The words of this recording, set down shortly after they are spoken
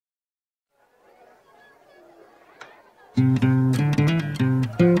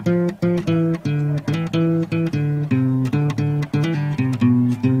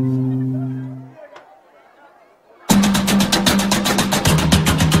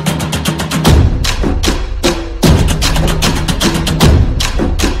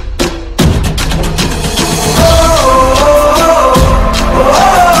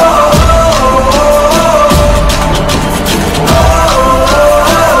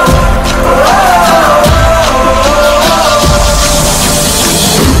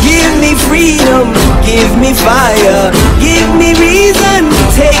Give me fire, give me reason,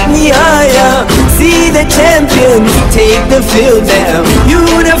 take me higher. See the champions take the field down.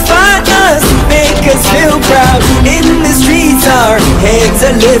 Unify us, make us feel proud. In the streets our heads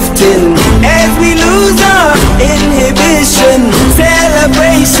are lifting as we lose our inhibition.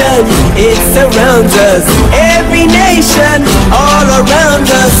 Celebration, it surrounds us. Every nation, all around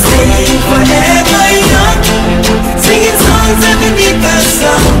us. Sing forever young, singing songs underneath the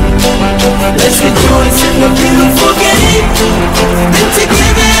sun. Let's rejoice in the beautiful game, and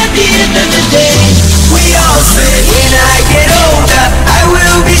together at the end of the day, we all say, when I get older, I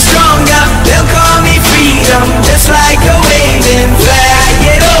will be stronger. They'll call me freedom, just like a waving flag. I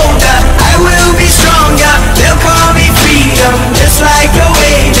get older, I will be stronger. They'll call me freedom, just like a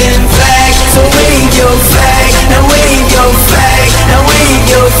waving flag. So wave your flag, now wave your flag, now wave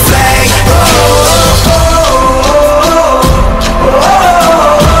your flag. Oh, oh, oh.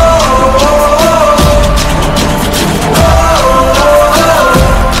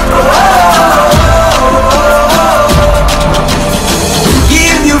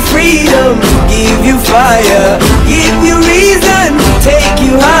 Give you fire, give you reason, take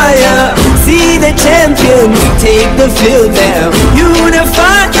you higher. See the champions take the field down.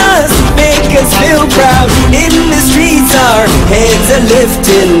 Unify us, make us feel proud. In the streets our heads are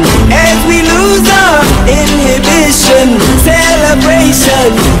lifting as we lose our inhibition.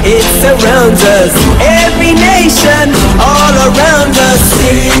 Celebration, it surrounds us. Every nation, all around us.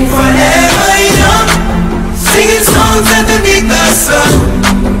 Sing forever young, singing songs underneath the sun.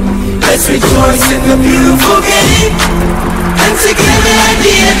 Let's rejoice in the beautiful game, and together at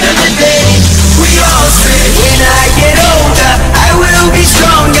the end of the day, we all say, when I get older, I will be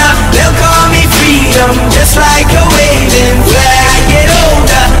stronger. They'll call me freedom, just like a waving flag. I get older.